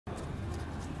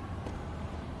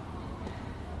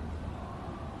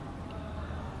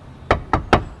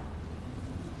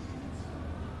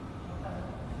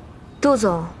杜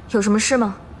总，有什么事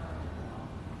吗？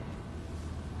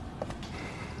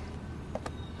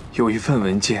有一份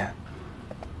文件，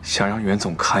想让袁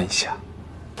总看一下。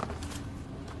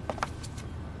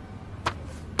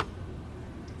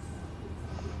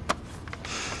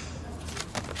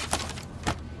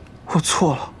我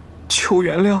错了，求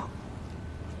原谅。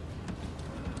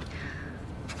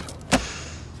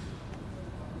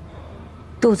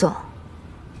杜总，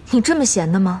你这么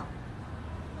闲的吗？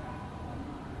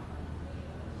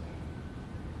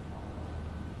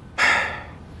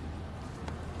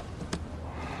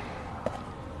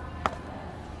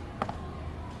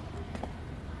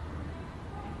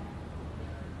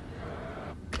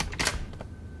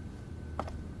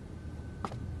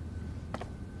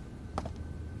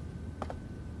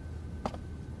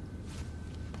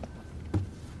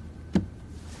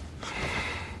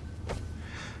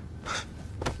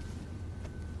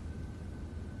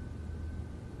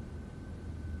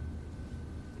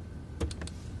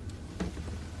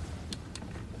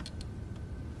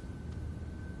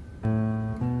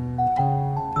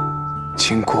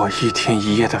经过一天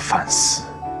一夜的反思，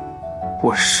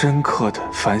我深刻地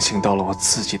反省到了我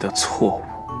自己的错误。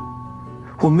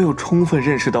我没有充分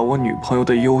认识到我女朋友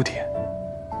的优点，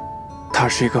她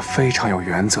是一个非常有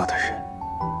原则的人，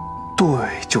对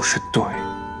就是对，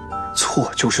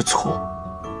错就是错。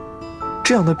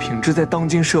这样的品质在当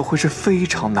今社会是非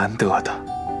常难得的。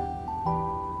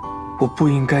我不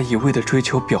应该一味地追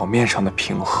求表面上的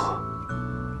平和，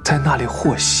在那里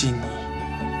和稀泥。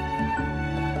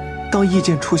当意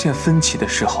见出现分歧的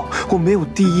时候，我没有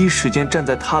第一时间站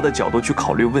在他的角度去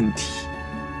考虑问题。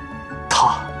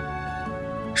他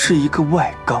是一个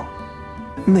外刚、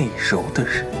内柔的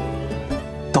人，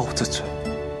刀子嘴、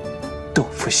豆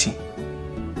腐心。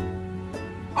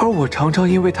而我常常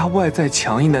因为他外在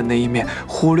强硬的那一面，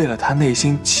忽略了他内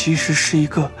心其实是一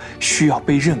个需要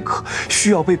被认可、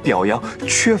需要被表扬、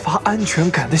缺乏安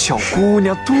全感的小姑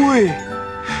娘。对，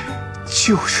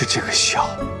就是这个笑。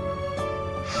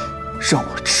让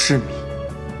我痴迷，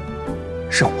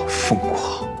让我疯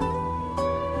狂。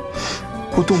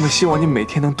我多么希望你每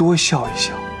天能多笑一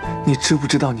笑。你知不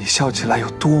知道你笑起来有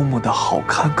多么的好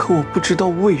看？可我不知道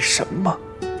为什么，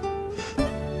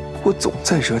我总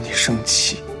在惹你生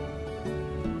气。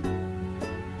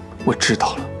我知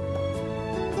道了，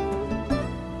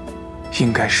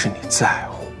应该是你在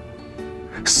乎，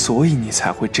所以你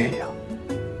才会这样。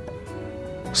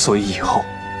所以以后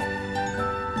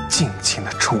尽情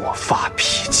地冲我发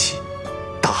脾气，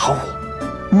打我、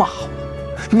骂我、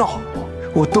闹我，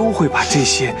我都会把这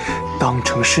些当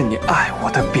成是你爱我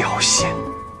的表现。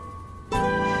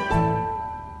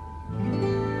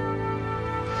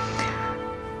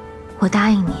我答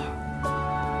应你，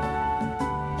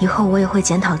以后我也会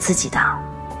检讨自己的，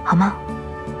好吗？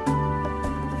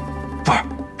不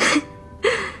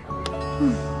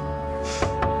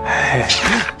是。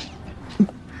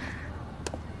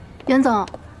袁总，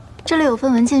这里有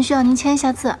份文件需要您签一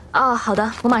下字。哦，好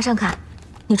的，我马上看。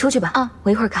你出去吧，啊，我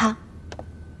一会儿看。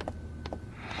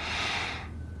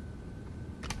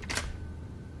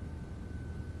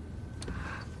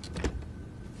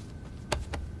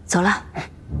走了，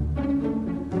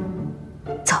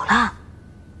走了。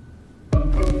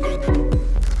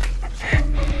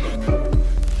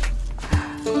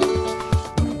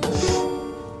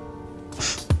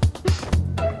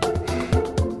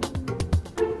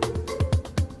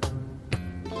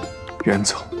袁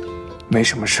总，没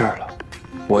什么事儿了，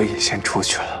我也先出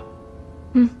去了。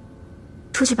嗯，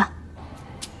出去吧。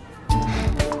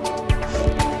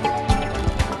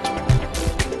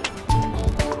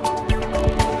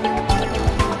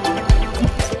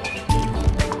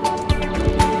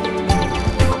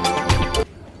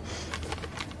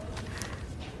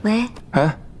喂，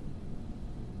哎，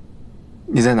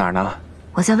你在哪儿呢？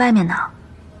我在外面呢。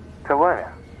在外面，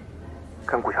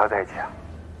跟顾乔在一起啊？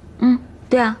嗯，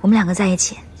对啊，我们两个在一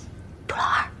起。杜老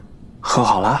二，和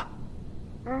好了？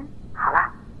嗯，好了。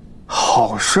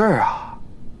好事儿啊！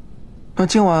那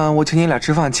今晚我请你俩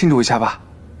吃饭庆祝一下吧。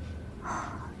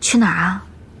去哪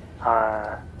儿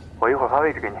啊？我一会儿发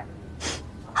位置给你。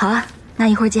好啊，那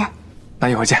一会儿见。那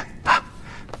一会儿见啊。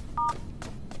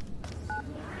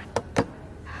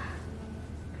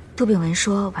杜炳文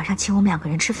说晚上请我们两个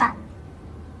人吃饭。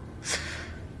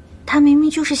他明明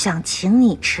就是想请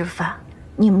你吃饭，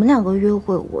你们两个约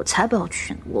会，我才不要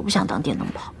去呢！我不想当电灯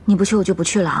泡。你不去我就不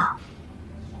去了啊！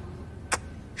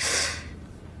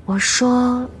我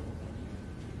说，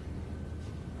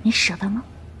你舍得吗？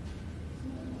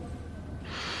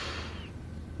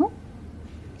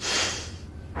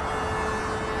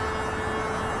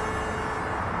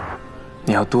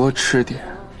你要多吃点，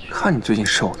看你最近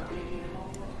瘦的。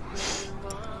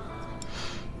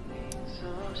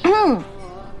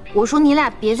我说你俩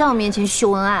别在我面前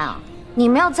秀恩爱啊！你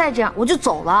们要再这样，我就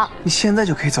走了。你现在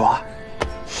就可以走啊！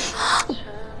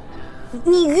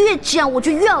你越这样，我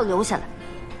就越要留下来。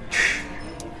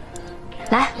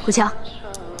来，顾乔。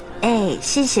哎，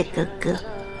谢谢哥哥。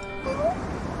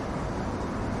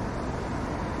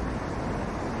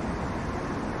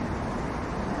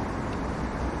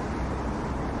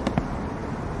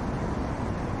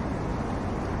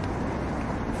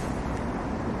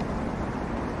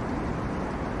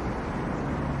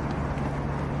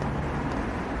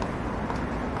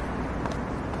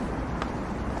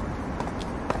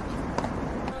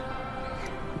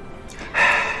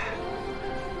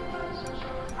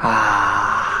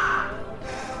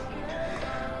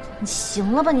你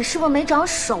行了吧？你是不是没长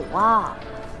手啊？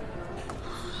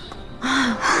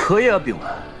可以啊，炳文，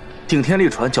顶天立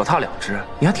传，脚踏两只，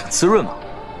你还挺滋润嘛。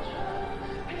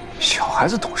小孩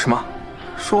子懂什么？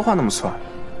说话那么酸。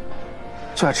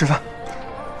坐下吃饭。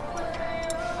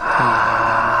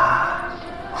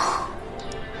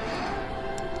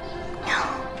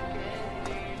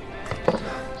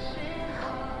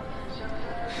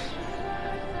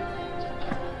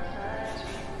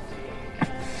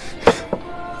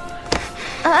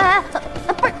啊！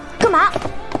不是，干嘛？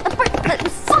不是，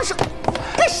放手！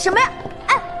干什么呀？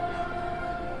哎，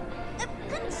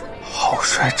跟你说，郝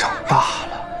帅长大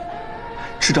了，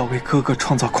知道为哥哥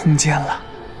创造空间了。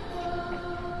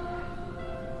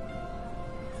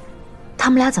他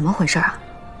们俩怎么回事啊？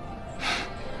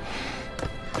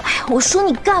哎呀，我说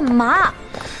你干嘛？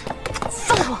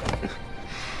放开我！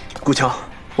顾乔，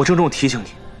我郑重提醒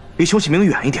你，离熊启明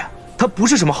远一点，他不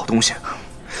是什么好东西。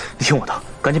你听我的，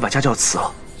赶紧把家教辞了。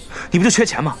你不就缺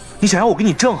钱吗？你想要我给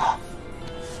你挣啊？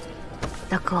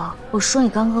大哥，我说你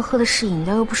刚刚喝的是饮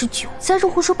料，又不是酒，在这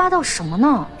胡说八道什么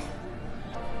呢？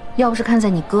要不是看在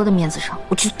你哥的面子上，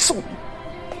我就揍你。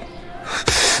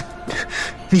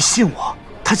你信我，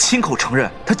他亲口承认，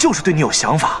他就是对你有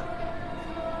想法。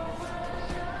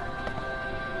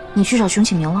你去找熊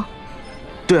启明了？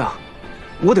对啊，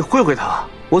我得会他，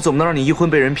我总不能让你一婚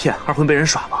被人骗，二婚被人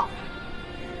耍吧？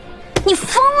你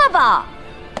疯了吧？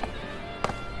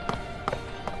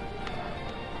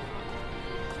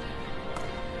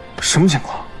什么情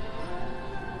况？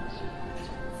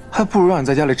还不如让你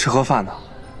在家里吃盒饭呢。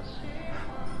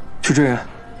去追人，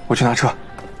我去拿车。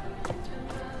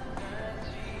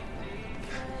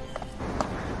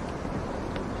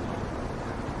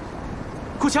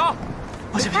顾乔，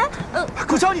抱歉，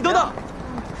顾乔，你等等，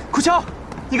顾乔，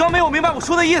你刚没有明白我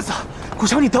说的意思。顾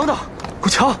乔，你等等，顾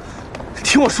乔，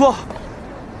听我说。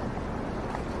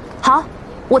好，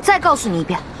我再告诉你一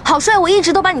遍，郝帅，我一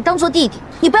直都把你当做弟弟，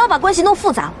你不要把关系弄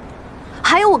复杂了。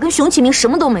还有，我跟熊启明什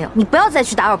么都没有，你不要再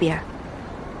去打扰别人。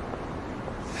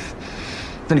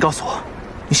那你告诉我，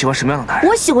你喜欢什么样的男人？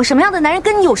我喜欢什么样的男人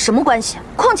跟你有什么关系？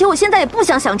况且我现在也不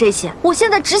想想这些，我现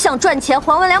在只想赚钱，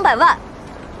还完200万。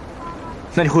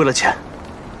那你会为了钱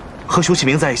和熊启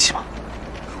明在一起吗？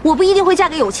我不一定会嫁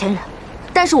给有钱人，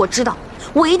但是我知道，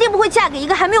我一定不会嫁给一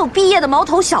个还没有毕业的毛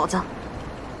头小子。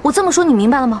我这么说，你明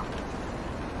白了吗？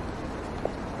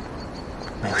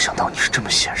没有想到你是这么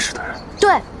现实的人。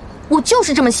对，我就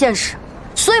是这么现实，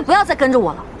所以不要再跟着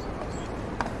我了。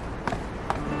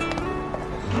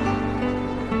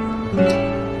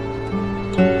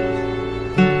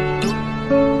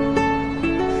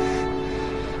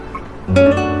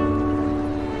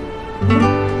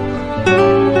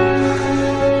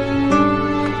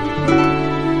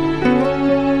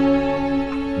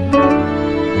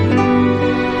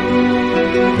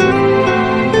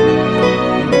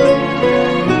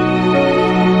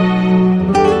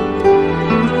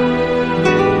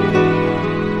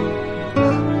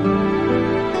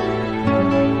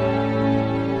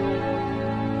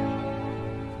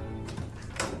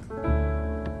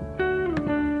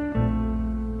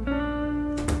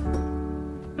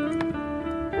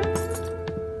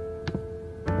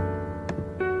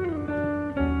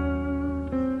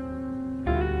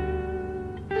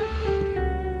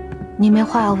你没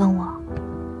话要问我？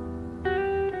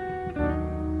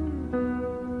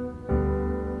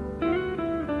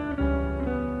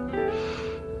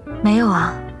没有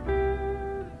啊，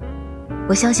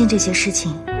我相信这些事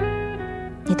情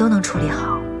你都能处理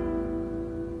好。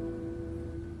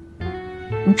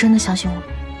你真的相信我？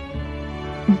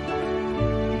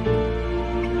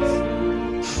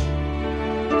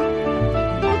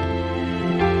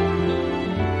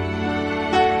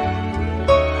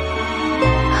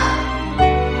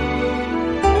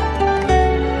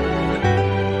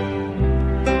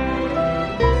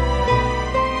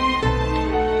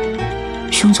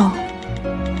熊总，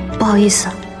不好意思，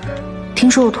听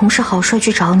说我同事郝帅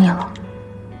去找你了，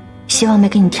希望没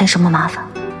给你添什么麻烦。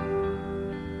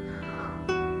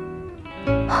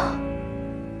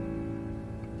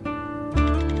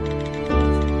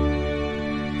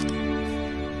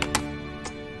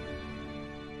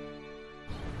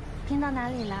哪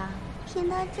里啦？拼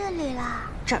到这里啦。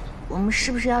这儿，我们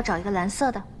是不是要找一个蓝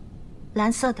色的？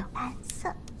蓝色的，蓝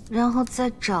色，然后再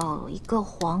找一个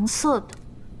黄色的，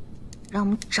让我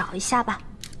们找一下吧。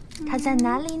它在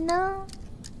哪里呢？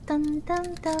噔噔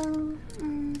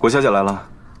噔。郭小姐来了。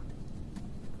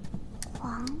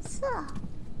黄色。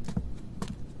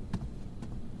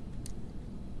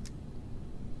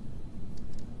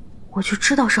我就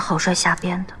知道是郝帅瞎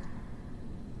编的，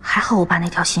还好我把那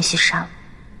条信息删了。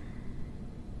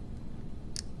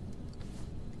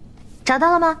找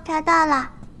到了吗？找到了。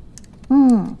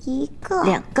一个，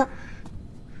两个。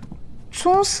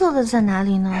棕色的在哪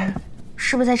里呢？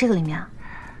是不是在这个里面啊？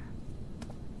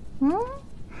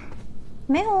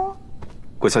没有哦。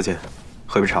郭小姐，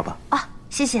喝杯茶吧。啊，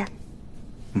谢谢。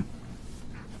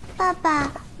爸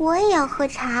爸，我也要喝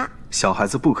茶。小孩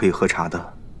子不可以喝茶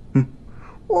的。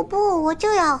我不，我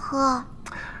就要喝。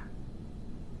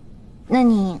那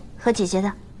你喝姐姐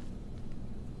的。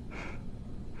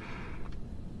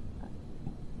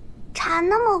茶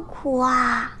那么苦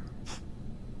啊？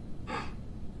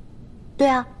对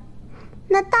啊。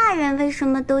那大人为什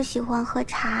么都喜欢喝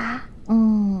茶？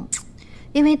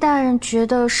因为大人觉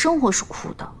得生活是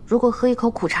苦的，如果喝一口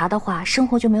苦茶的话，生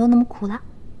活就没有那么苦了。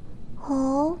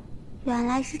哦，原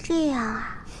来是这样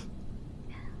啊。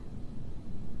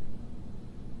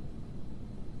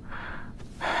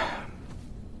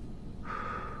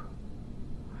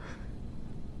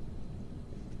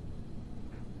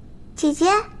姐姐，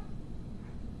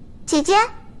姐姐，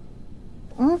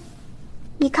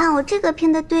你看我这个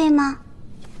拼的对吗？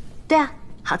对啊，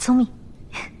好聪明。